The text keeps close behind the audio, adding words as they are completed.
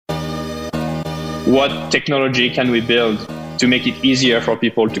what technology can we build to make it easier for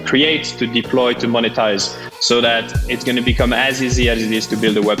people to create, to deploy, to monetize, so that it's going to become as easy as it is to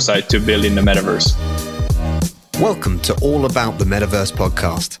build a website to build in the metaverse. Welcome to All About the Metaverse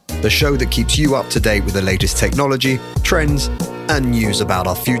podcast, the show that keeps you up to date with the latest technology, trends, and news about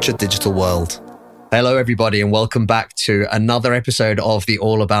our future digital world. Hello, everybody, and welcome back to another episode of the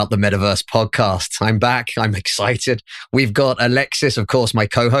All About the Metaverse podcast. I'm back. I'm excited. We've got Alexis, of course, my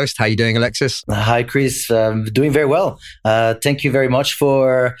co-host. How are you doing, Alexis? Hi, Chris. Doing very well. Thank you very much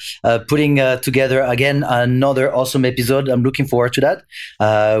for putting together, again, another awesome episode. I'm looking forward to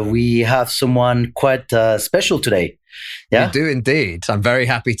that. We have someone quite special today. Yeah, we do indeed. I'm very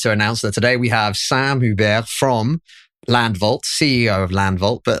happy to announce that today we have Sam Hubert from Landvault, CEO of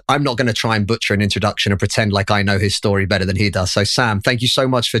Landvault, but I'm not going to try and butcher an introduction and pretend like I know his story better than he does. So Sam, thank you so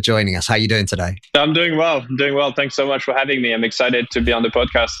much for joining us. How are you doing today? I'm doing well. Thanks so much for having me. I'm excited to be on the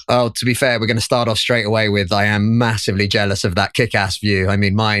podcast. Oh, to be fair, we're going to start off straight away with, I am massively jealous of that kick-ass view. I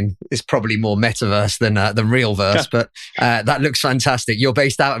mean, mine is probably more metaverse than real verse, but that looks fantastic. You're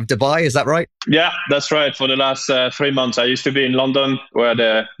based out of Dubai, is that right? Yeah, that's right. For the last 3 months, I used to be in London, where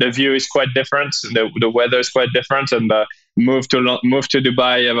the view is quite different. The weather is quite different, and moved to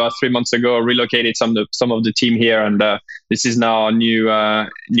Dubai about 3 months ago. Relocated some of the team here, and this is now a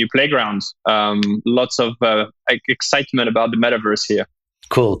new playground. Lots of excitement about the metaverse here.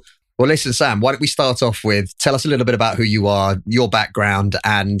 Cool. Well, listen, Sam, why don't we start off with, tell us a little bit about who you are, your background,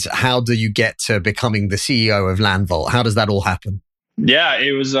 and how do you get to becoming the CEO of Landvault? How does that all happen? Yeah,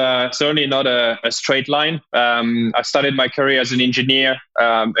 it was certainly not a straight line. I started my career as an engineer,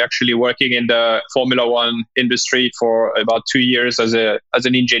 actually working in the Formula One industry for about 2 years as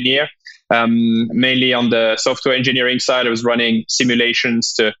an engineer, mainly on the software engineering side. I was running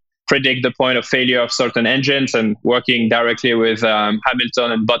simulations to predict the point of failure of certain engines, and working directly with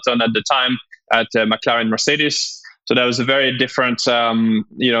Hamilton and Button at the time at McLaren Mercedes. So that was a very different,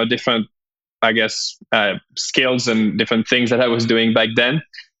 I guess, skills and different things that I was doing back then.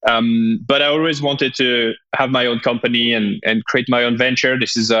 But I always wanted to have my own company and create my own venture.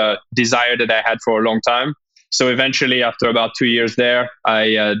 This is a desire that I had for a long time. So eventually, after about 2 years there,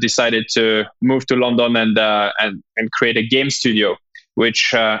 I decided to move to London and create a game studio,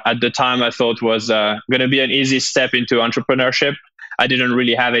 which at the time I thought was going to be an easy step into entrepreneurship. I didn't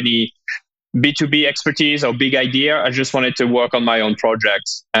really have any B2B expertise or big idea. I just wanted to work on my own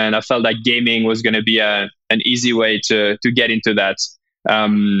projects, and I felt like gaming was going to be an easy way to get into that.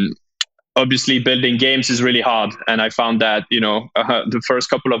 Obviously, building games is really hard, and I found that the first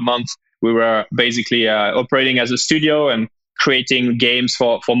couple of months we were basically operating as a studio and creating games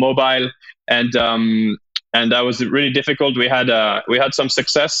for mobile, and that was really difficult. We had some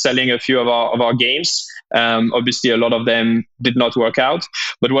success selling a few of our games. Obviously, a lot of them did not work out.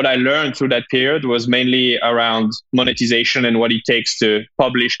 But what I learned through that period was mainly around monetization and what it takes to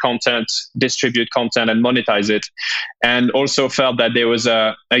publish content, distribute content, and monetize it. And also felt that there was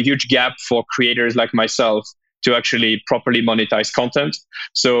a huge gap for creators like myself to actually properly monetize content.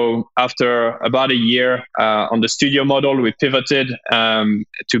 So after about a year on the studio model, we pivoted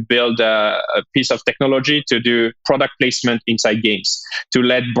to build a piece of technology to do product placement inside games, to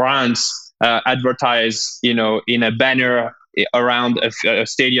let brands advertise, in a banner around a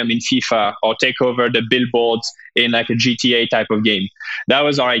stadium in FIFA, or take over the billboards in like a GTA type of game. That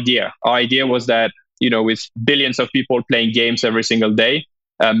was our idea. Our idea was that, with billions of people playing games every single day,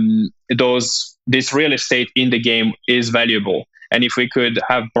 this real estate in the game is valuable. And if we could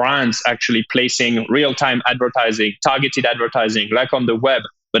have brands actually placing real-time advertising, targeted advertising, like on the web,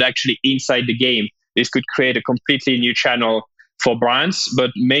 but actually inside the game, this could create a completely new channel for brands,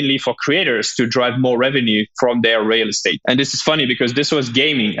 but mainly for creators to drive more revenue from their real estate. And this is funny because this was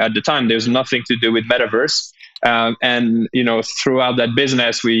gaming at the time. There's nothing to do with Metaverse. And throughout that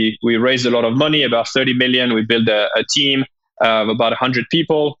business, we raised a lot of money, about 30 million. We built a team of about 100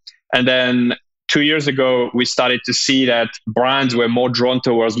 people. And then 2 years ago, we started to see that brands were more drawn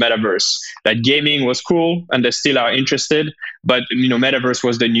towards Metaverse, that gaming was cool and they still are interested, but Metaverse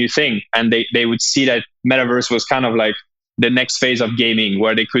was the new thing. And they would see that Metaverse was kind of like the next phase of gaming,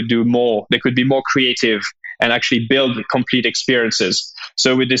 where they could do more, they could be more creative and actually build complete experiences.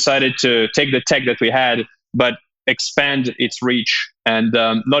 So we decided to take the tech that we had, but expand its reach and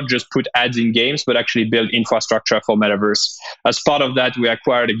not just put ads in games, but actually build infrastructure for Metaverse. As part of that, we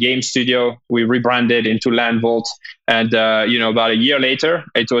acquired a game studio. We rebranded into Landvault. And about a year later,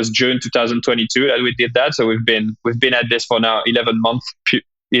 it was June 2022 that we did that. So we've been at this for now 11 months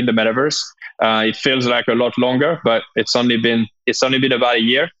in the Metaverse. It feels like a lot longer, but it's only been about a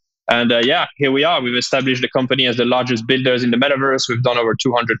year. And here we are. We've established the company as the largest builders in the metaverse. We've done over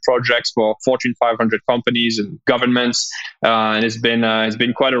 200 projects for Fortune 500 companies and governments, and it's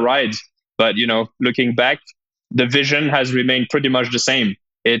been quite a ride. But looking back, the vision has remained pretty much the same.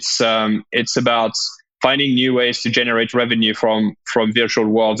 It's about finding new ways to generate revenue from virtual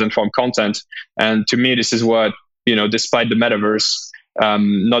worlds and from content. And to me, this is what despite the metaverse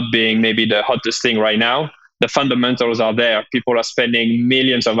not being maybe the hottest thing right now, the fundamentals are there. People are spending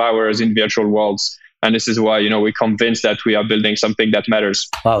millions of hours in virtual worlds. And this is why, we're convinced that we are building something that matters.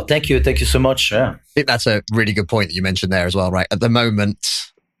 Wow. Thank you. Thank you so much. Yeah. I think that's a really good point that you mentioned there as well, right? At the moment,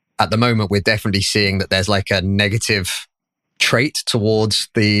 we're definitely seeing that there's like a negative trait towards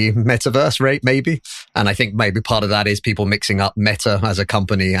the metaverse, right? Maybe. And I think maybe part of that is people mixing up Meta as a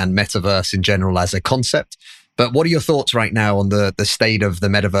company and metaverse in general as a concept. But what are your thoughts right now on the state of the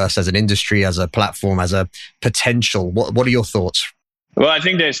metaverse as an industry, as a platform, as a potential? What are your thoughts? Well, I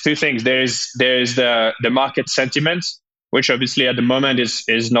think there's two things. There's the market sentiment, which obviously at the moment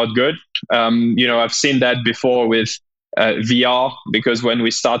is not good. I've seen that before with VR, because when we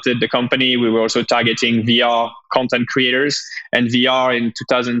started the company, we were also targeting VR content creators, and VR in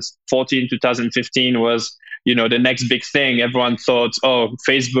 2014, 2015 was the next big thing. Everyone thought, oh,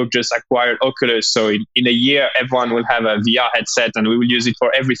 Facebook just acquired Oculus, so in a year everyone will have a VR headset and we will use it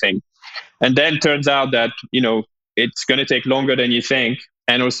for everything. And then turns out that it's going to take longer than you think,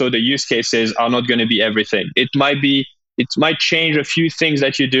 and also the use cases are not going to be everything. It might change a few things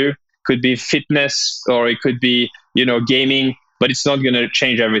that you do. Could be fitness, or it could be gaming, but it's not going to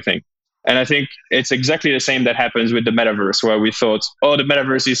change everything. And I think it's exactly the same that happens with the metaverse, where we thought, oh, the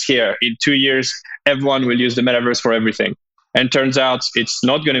metaverse is here. In 2 years, everyone will use the metaverse for everything. And turns out it's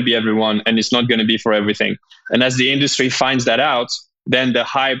not going to be everyone, and it's not going to be for everything. And as the industry finds that out, then the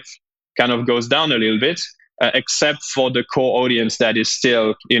hype kind of goes down a little bit, except for the core audience that is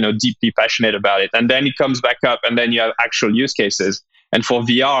still, deeply passionate about it. And then it comes back up, and then you have actual use cases. And for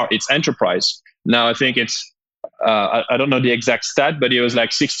VR, it's enterprise. Now, I think it's, I don't know the exact stat, but it was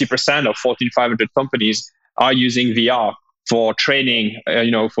like 60% of Fortune 500 companies are using VR for training,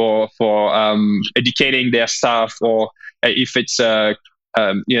 for educating their staff, or if it's a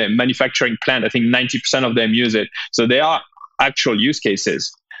manufacturing plant, I think 90% of them use it. So there are actual use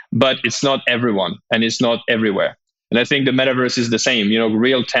cases, but it's not everyone and it's not everywhere. And I think the metaverse is the same.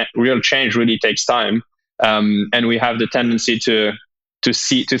 Real change really takes time, and we have the tendency to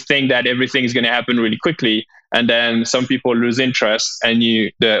think that everything is going to happen really quickly, and then some people lose interest, and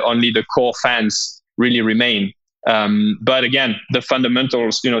only the core fans really remain. But again, the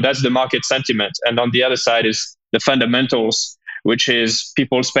fundamentals, that's the market sentiment, and on the other side is the fundamentals, which is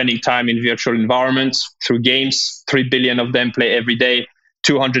people spending time in virtual environments through games. 3 billion of them play every day.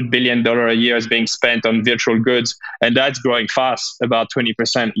 $200 billion a year is being spent on virtual goods, and that's growing fast, about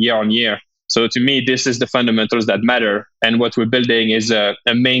 20% year on year. So to me, this is the fundamentals that matter. And what we're building is a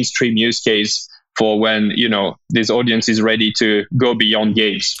mainstream use case for when, this audience is ready to go beyond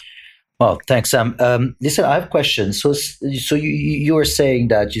games. Well, thanks, Sam. Listen, I have a question. So you were saying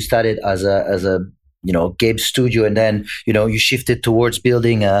that you started as a game studio, and then you shifted towards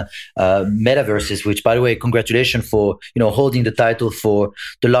building metaverses. Which, by the way, congratulations for holding the title for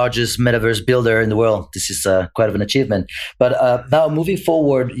the largest metaverse builder in the world. This is quite of an achievement. But now moving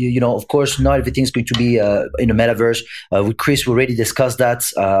forward, of course, not everything's going to be in the metaverse. With Chris, we already discussed that.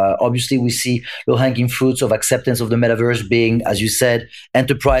 Obviously, we see low-hanging fruits of acceptance of the metaverse being, as you said,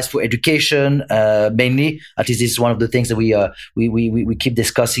 enterprise for education mainly. At least this is one of the things that we keep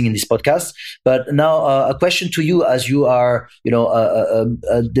discussing in this podcast. But now, a question to you, as you are,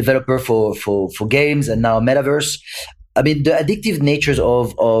 a developer for games and now metaverse. I mean, the addictive natures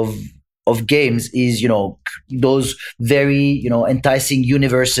of games is, those very, enticing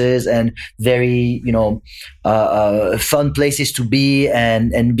universes and very, fun places to be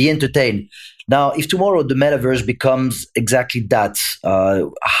and be entertained. Now, if tomorrow the metaverse becomes exactly that,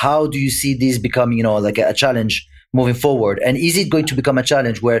 how do you see this becoming, like a challenge moving forward? And is it going to become a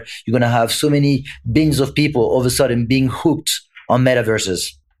challenge where you're going to have so many billions of people all of a sudden being hooked on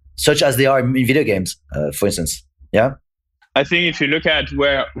metaverses, such as they are in video games, for instance? Yeah. I think if you look at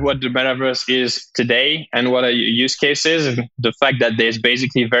what the metaverse is today and what are use cases, and the fact that there's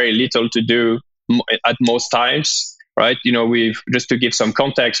basically very little to do at most times, right? We've, just to give some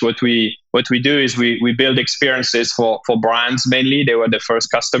context, what we do is we build experiences for brands mainly. They were the first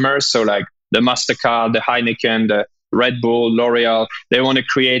customers, so like the MasterCard, the Heineken, the Red Bull, L'Oreal. They want to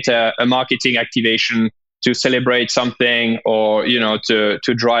create a marketing activation to celebrate something, or to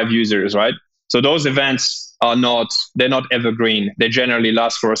drive users, right? So those events they're not evergreen. They generally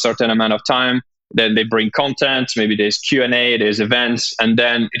last for a certain amount of time. then they bring content, maybe there's Q&A, there's events, and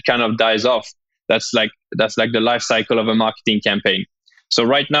then it kind of dies off. That's like the life cycle of a marketing campaign. So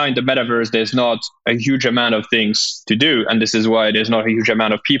right now in the metaverse, there's not a huge amount of things to do, and this is why there's not a huge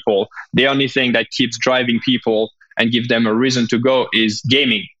amount of people. The only thing that keeps driving people and give them a reason to go is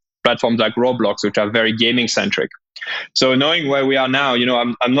gaming. Platforms like Roblox, which are very gaming centric. So knowing where we are now,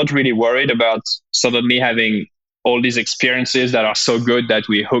 I'm not really worried about suddenly having all these experiences that are so good that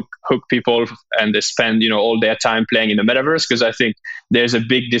we hook people and they spend all their time playing in the metaverse, because I think there's a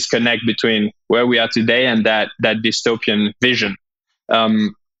big disconnect between where we are today and that dystopian vision.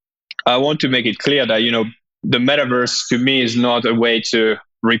 I want to make it clear that the metaverse to me is not a way to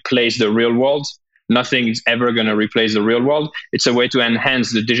replace the real world. Nothing is ever going to replace the real world. It's a way to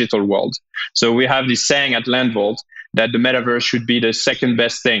enhance the digital world. So we have this saying at Landvolt that the metaverse should be the second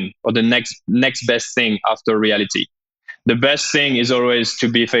best thing, or the next best thing after reality. The best thing is always to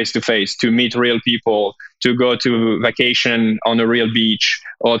be face to face, to meet real people, to go to vacation on a real beach,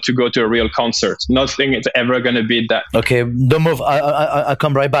 or to go to a real concert. Nothing is ever going to beat that. Okay, don't move. I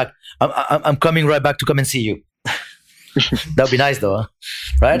come right back. I'm coming right back to come and see you. That'd be nice, though, huh?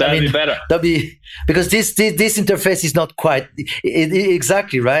 Right? That'd be better. That'd be, because this interface is not quite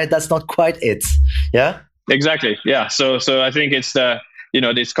exactly right. That's not quite it. Yeah. Exactly. Yeah. So I think it's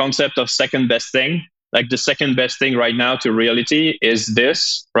this concept of second best thing. Like the second best thing right now to reality is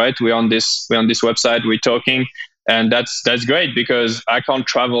this, right? We're on this website, we're talking, and that's great, because I can't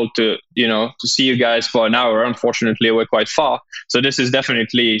travel to see you guys for an hour. Unfortunately, we're quite far. So this is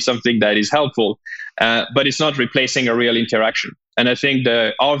definitely something that is helpful, but it's not replacing a real interaction. And I think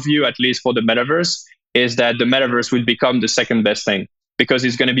our view, at least for the metaverse, is that the metaverse will become the second best thing, because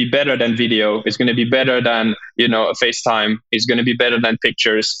it's going to be better than video. It's going to be better than, FaceTime. It's going to be better than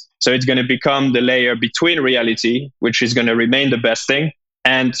pictures. So it's going to become the layer between reality, which is going to remain the best thing,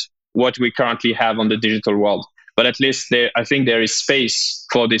 and what we currently have on the digital world. But at least I think there is space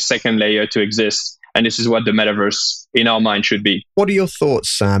for this second layer to exist. And this is what the metaverse in our mind should be. What are your thoughts,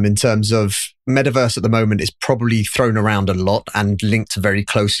 Sam, in terms of metaverse at the moment is probably thrown around a lot and linked very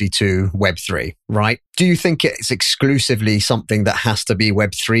closely to Web3, right? Do you think it's exclusively something that has to be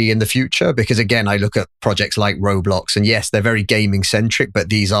Web3 in the future? Because again, I look at projects like Roblox, and yes, they're very gaming centric, but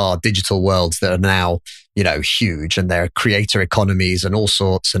these are digital worlds that are now, huge, and they're creator economies and all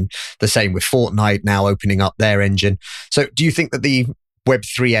sorts. And the same with Fortnite now opening up their engine. So do you think that the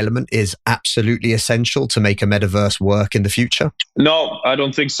Web3 element is absolutely essential to make a metaverse work in the future? No, I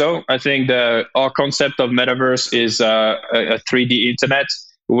don't think so. I think our concept of metaverse is a 3D internet,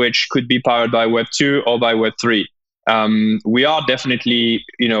 which could be powered by Web 2 or by Web 3. We are definitely,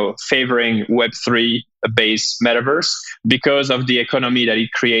 favoring Web3 based metaverse because of the economy that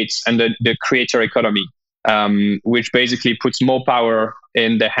it creates, and the creator economy, which basically puts more power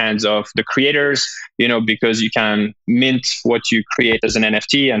in the hands of the creators, because you can mint what you create as an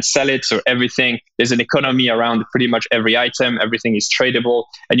NFT and sell it. So there's an economy around pretty much every item. Everything is tradable,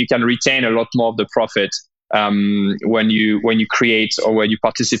 and you can retain a lot more of the profit when you create or when you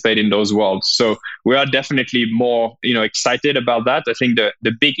participate in those worlds. So we are definitely more excited about that. I think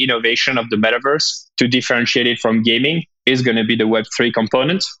the big innovation of the metaverse to differentiate it from gaming is going to be the Web3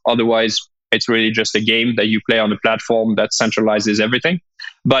 component. Otherwise, it's really just a game that you play on a platform that centralizes everything.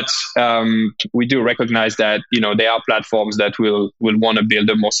 But we do recognize that there are platforms that will want to build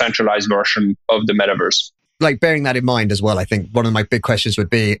a more centralized version of the metaverse. Like, bearing that in mind as well, I think one of my big questions would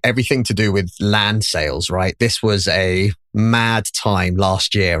be everything to do with land sales, right? This was a mad time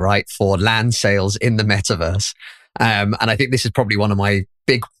last year, right, for land sales in the metaverse. And I think this is probably one of my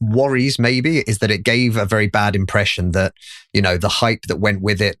big worries, maybe, is that it gave a very bad impression that, the hype that went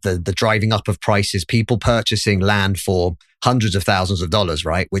with it, the driving up of prices, people purchasing land for hundreds of thousands of dollars,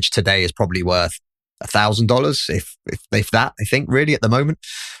 right? Which today is probably worth $1,000, if that, I think, really at the moment.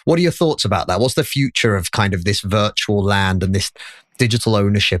 What are your thoughts about that? What's the future of kind of this virtual land and this digital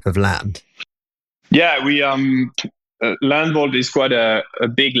ownership of land? Yeah, Landvolt is quite a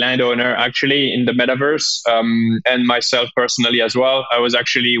big landowner actually in the metaverse, and myself personally as well. I was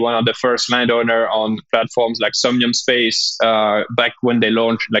actually one of the first landowner on platforms like Somnium Space back when they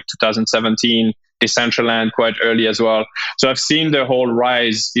launched, like 2017, Decentraland quite early as well. So I've seen the whole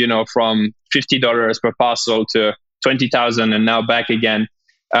rise, from $50 per parcel to 20,000 and now back again.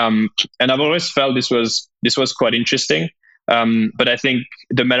 And I've always felt this was quite interesting. But I think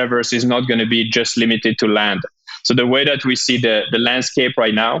the metaverse is not going to be just limited to land. So the way that we see the landscape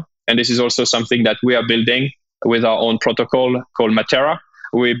right now, and this is also something that we are building with our own protocol called Matera,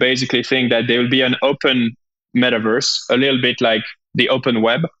 we basically think that there will be an open metaverse, a little bit like the open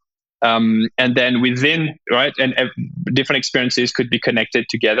web. And then within, right, and different experiences could be connected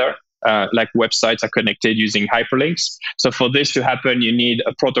together. like websites are connected using hyperlinks. So for this to happen, you need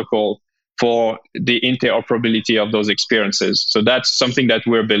a protocol for the interoperability of those experiences. So that's something that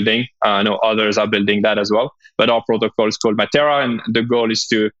we're building. I know others are building that as well, but our protocol is called Matera, and the goal is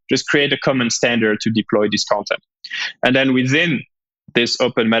to just create a common standard to deploy this content. And then within this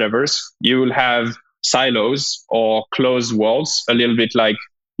open metaverse, you will have silos or closed worlds, a little bit like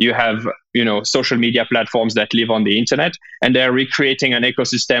you have, social media platforms that live on the internet, and they're recreating an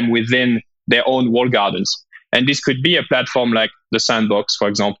ecosystem within their own walled gardens. And this could be a platform like the Sandbox, for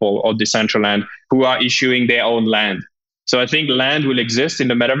example, or Decentraland, who are issuing their own land. So I think land will exist in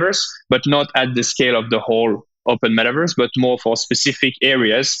the metaverse, but not at the scale of the whole open metaverse, but more for specific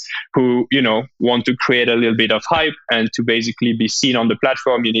areas who, want to create a little bit of hype, and to basically be seen on the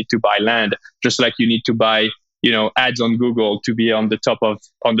platform, you need to buy land, just like you need to buy, ads on Google to be on the top of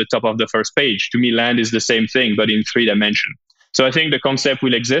the first page. To me, land is the same thing, but in 3 dimensions. So I think the concept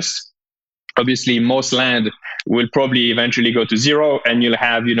will exist. Obviously, most land will probably eventually go to zero, and you'll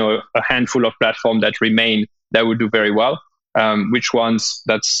have, a handful of platforms that remain that will do very well. Which ones,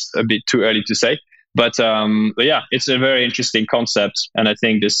 that's a bit too early to say. But yeah, it's a very interesting concept, and I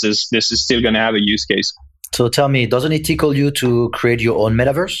think this is still going to have a use case. So tell me, doesn't it tickle you to create your own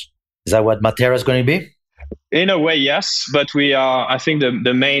metaverse? Is that what Matera is going to be? In a way, yes. But we are, I think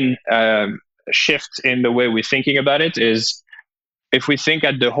the main shift in the way we're thinking about it is, if we think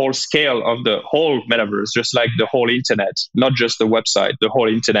at the whole scale of the whole metaverse, just like the whole internet, not just the website, the whole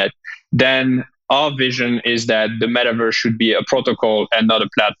internet, then our vision is that the metaverse should be a protocol and not a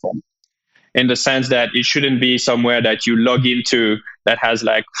platform. In the sense that it shouldn't be somewhere that you log into that has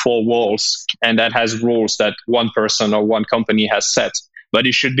like 4 walls and that has rules that one person or one company has set. But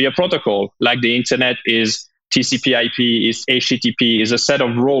it should be a protocol, like the internet is TCP/IP, is HTTP, is a set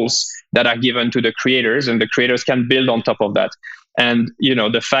of rules that are given to the creators, and the creators can build on top of that. And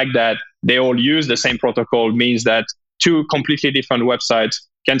the fact that they all use the same protocol means that 2 completely different websites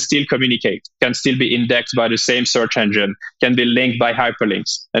can still communicate, can still be indexed by the same search engine, can be linked by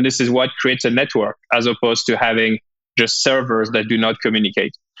hyperlinks. And this is what creates a network, as opposed to having just servers that do not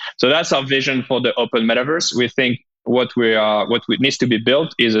communicate. So that's our vision for the open metaverse. We think what needs to be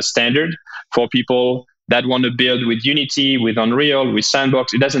built is a standard for people that want to build with Unity, with Unreal, with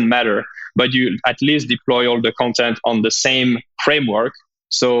Sandbox. It doesn't matter, but you at least deploy all the content on the same framework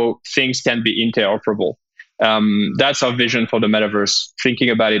so things can be interoperable. That's our vision for the metaverse, thinking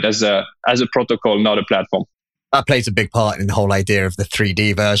about it as a protocol, not a platform. That plays a big part in the whole idea of the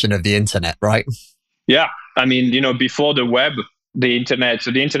 3D version of the internet, right? Yeah. I mean, before the web, the internet,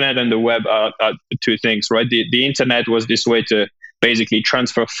 so the internet and the web are 2 things, right? The internet was this way to basically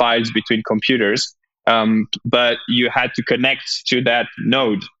transfer files between computers, but you had to connect to that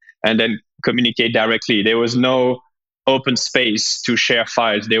node and then communicate directly. There was no open space to share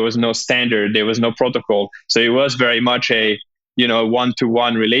files. There was no standard. There was no protocol. So it was very much a,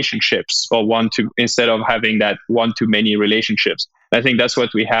 one-to-one relationships, or instead of having that one-to-many relationships. I think that's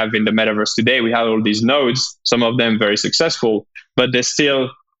what we have in the metaverse today. We have all these nodes, some of them very successful, but they're still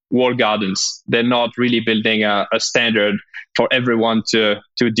walled gardens. They're not really building a standard for everyone to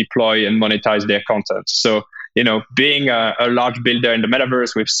deploy and monetize their content. So, being a large builder in the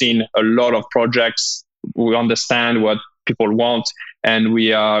metaverse, we've seen a lot of projects. We understand what people want, and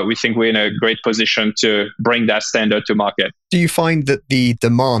we think we're in a great position to bring that standard to market. Do you find that the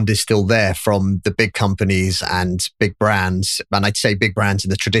demand is still there from the big companies and big brands? And I'd say big brands in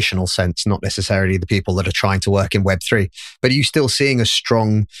the traditional sense, not necessarily the people that are trying to work in Web3. But are you still seeing a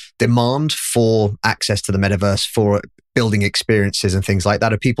strong demand for access to the metaverse, for building experiences and things like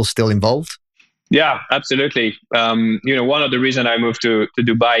that? Are people still involved? Yeah, absolutely. One of the reasons I moved to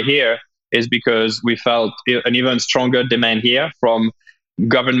Dubai here is because we felt an even stronger demand here from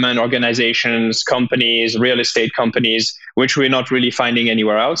government organizations, companies, real estate companies, which we're not really finding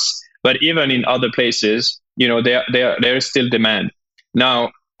anywhere else. But even in other places, there is still demand.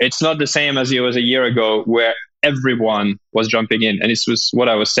 Now, it's not the same as it was a year ago, where everyone was jumping in. And this was what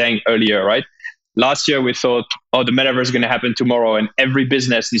I was saying earlier, right? Last year, we thought, the metaverse is going to happen tomorrow, and every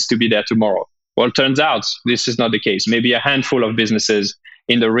business needs to be there tomorrow. Well, it turns out this is not the case. Maybe a handful of businesses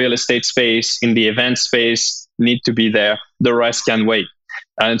in the real estate space, in the event space, need to be there. The rest can wait.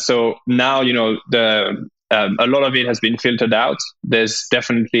 And so now, a lot of it has been filtered out. There's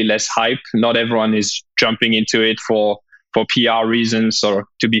definitely less hype. Not everyone is jumping into it for PR reasons or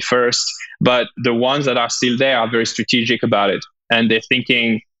to be first. But the ones that are still there are very strategic about it. And they're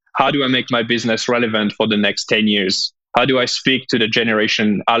thinking, how do I make my business relevant for the next 10 years? How do I speak to the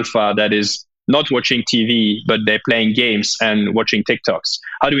generation alpha that is not watching TV, but they're playing games and watching TikToks?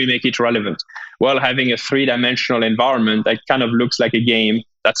 How do we make it relevant? Well, having a 3-dimensional environment that kind of looks like a game,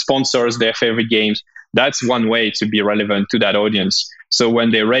 that sponsors their favorite games. That's one way to be relevant to that audience. So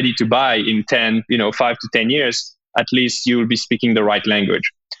when they're ready to buy in 5 to 10 years, at least you will be speaking the right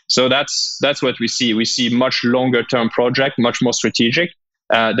language. So that's what we see. We see much longer term project, much more strategic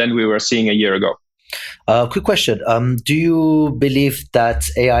than we were seeing a year ago. Quick question. Do you believe that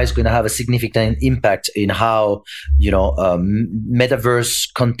AI is going to have a significant impact in how,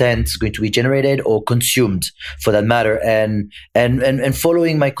 metaverse content is going to be generated or consumed, for that matter? And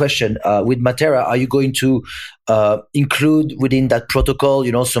following my question, with Matera, are you going to include within that protocol,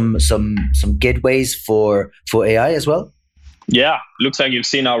 some gateways for AI as well? Yeah, looks like you've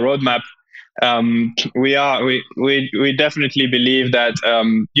seen our roadmap. We definitely believe that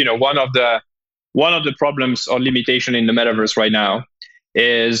one of the problems or limitation in the metaverse right now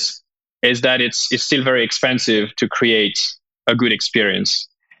is that it's still very expensive to create a good experience.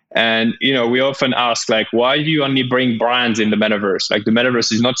 And we often ask, like, why do you only bring brands in the metaverse? Like, the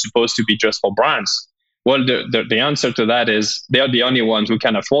metaverse is not supposed to be just for brands. Well, the answer to that is they are the only ones who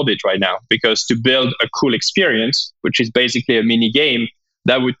can afford it right now, because to build a cool experience, which is basically a mini game,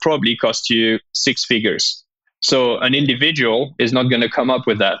 that would probably cost you 6 figures. So an individual is not going to come up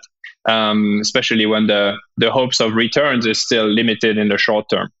with that, especially when the hopes of returns is still limited in the short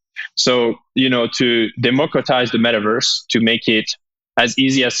term. So, to democratize the metaverse, to make it as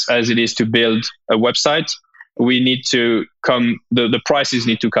easy as it is to build a website, we need to the prices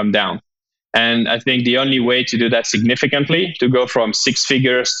need to come down. And I think the only way to do that significantly, to go from 6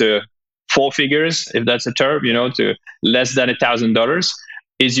 figures to 4 figures, if that's a term, to less than $1,000,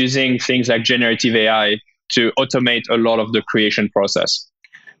 is using things like generative AI to automate a lot of the creation process.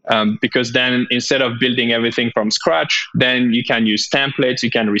 Because then, instead of building everything from scratch, then you can use templates,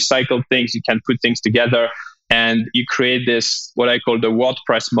 you can recycle things, you can put things together, and you create this, what I call the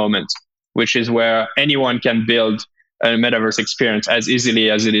WordPress moment, which is where anyone can build a metaverse experience as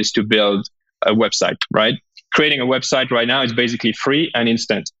easily as it is to build a website, right? Creating a website right now is basically free and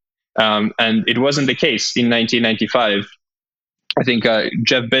instant. And it wasn't the case in 1995. I think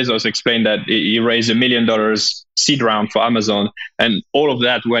Jeff Bezos explained that he raised $1 million seed round for Amazon, and all of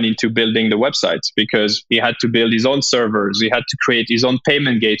that went into building the websites, because he had to build his own servers, he had to create his own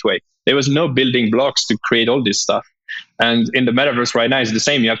payment gateway. There was no building blocks to create all this stuff. And in the metaverse right now, it's the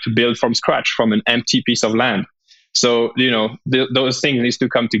same. You have to build from scratch, from an empty piece of land. So, those things need to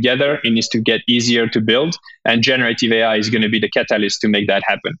come together. It needs to get easier to build, and generative AI is going to be the catalyst to make that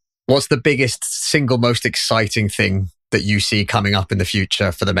happen. What's the biggest, single most exciting thing that you see coming up in the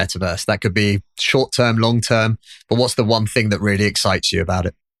future for the metaverse? That could be short term, long term, but what's the one thing that really excites you about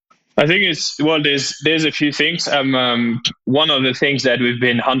it? I think there's a few things. One of the things that we've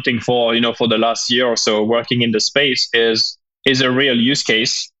been hunting for, for the last year or so, working in the space, is a real use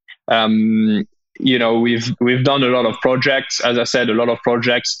case. We've done a lot of projects. As I said, a lot of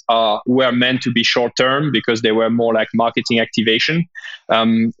projects were meant to be short term because they were more like marketing activation.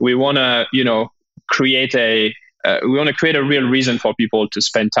 We want to, create a real reason for people to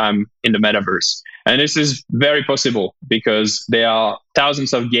spend time in the metaverse. And this is very possible because there are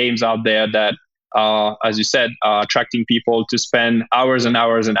thousands of games out there that are, as you said, are attracting people to spend hours and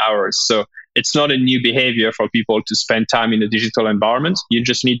hours and hours. So it's not a new behavior for people to spend time in a digital environment. You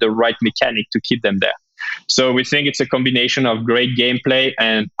just need the right mechanic to keep them there. So we think it's a combination of great gameplay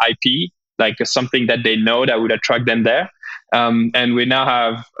and IP, like something that they know that would attract them there. And we now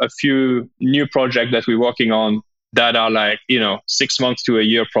have a few new projects that we're working on that are like, 6 months to a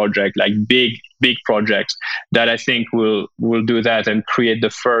year project, like big projects that I think will do that and create the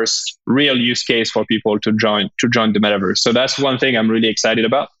first real use case for people to join the metaverse. So that's one thing I'm really excited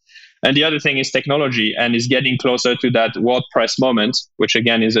about. And the other thing is technology, and is getting closer to that WordPress moment, which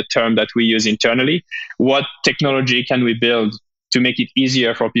again is a term that we use internally. What technology can we build to make it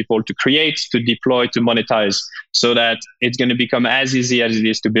easier for people to create, to deploy, to monetize, so that it's going to become as easy as it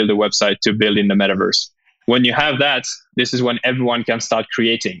is to build a website to build in the metaverse? When you have that, this is when everyone can start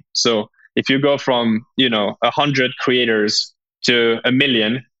creating. So if you go from 100 creators to 1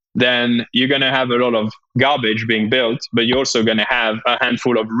 million, then you're going to have a lot of garbage being built, but you're also going to have a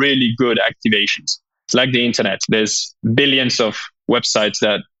handful of really good activations. It's like the internet. There's billions of websites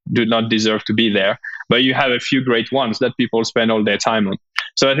that do not deserve to be there, but you have a few great ones that people spend all their time on.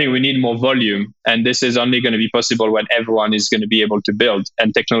 So I think we need more volume, and this is only going to be possible when everyone is going to be able to build,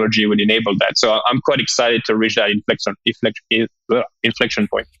 and technology will enable that. So I'm quite excited to reach that inflection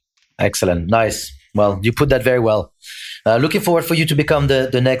point. Excellent. Nice. Well, you put that very well. Looking forward for you to become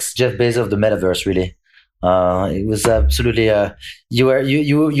the next Jeff Bezos of the metaverse, really. It was absolutely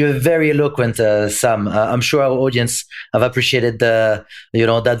you're very eloquent, Sam. I'm sure our audience have appreciated that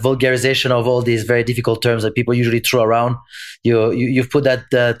vulgarization of all these very difficult terms that people usually throw around. You've put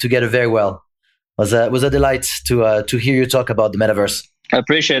that together very well. It was a delight to hear you talk about the metaverse. I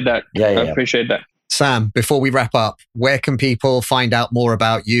appreciate that. I appreciate that. Sam, before we wrap up, where can people find out more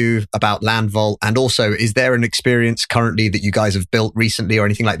about you, about LandVault? And also, is there an experience currently that you guys have built recently or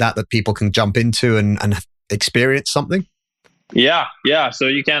anything like that people can jump into and experience something? Yeah. So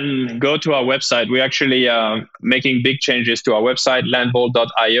you can go to our website. We're actually making big changes to our website,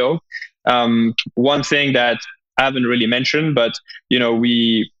 landvault.io. One thing that I haven't really mentioned, but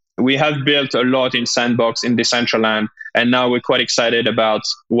we have built a lot in Sandbox in Decentraland, and now we're quite excited about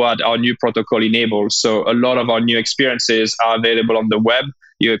what our new protocol enables. So a lot of our new experiences are available on the web.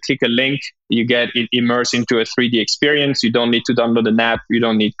 You click a link, you get immersed into a 3D experience. You don't need to download an app. You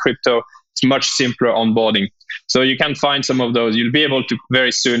don't need crypto. It's much simpler onboarding. So you can find some of those. You'll be able to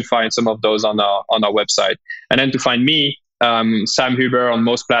very soon find some of those on our website. And then to find me, Sam Huber on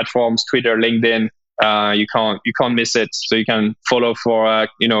most platforms, Twitter, LinkedIn. You can't miss it. So you can follow for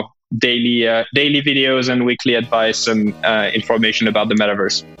daily videos and weekly advice and information about the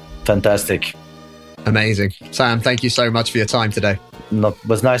metaverse. Fantastic. Amazing. Sam, thank you so much for your time today. No, it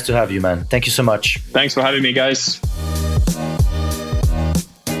was nice to have you, man. Thank you so much. Thanks for having me, guys.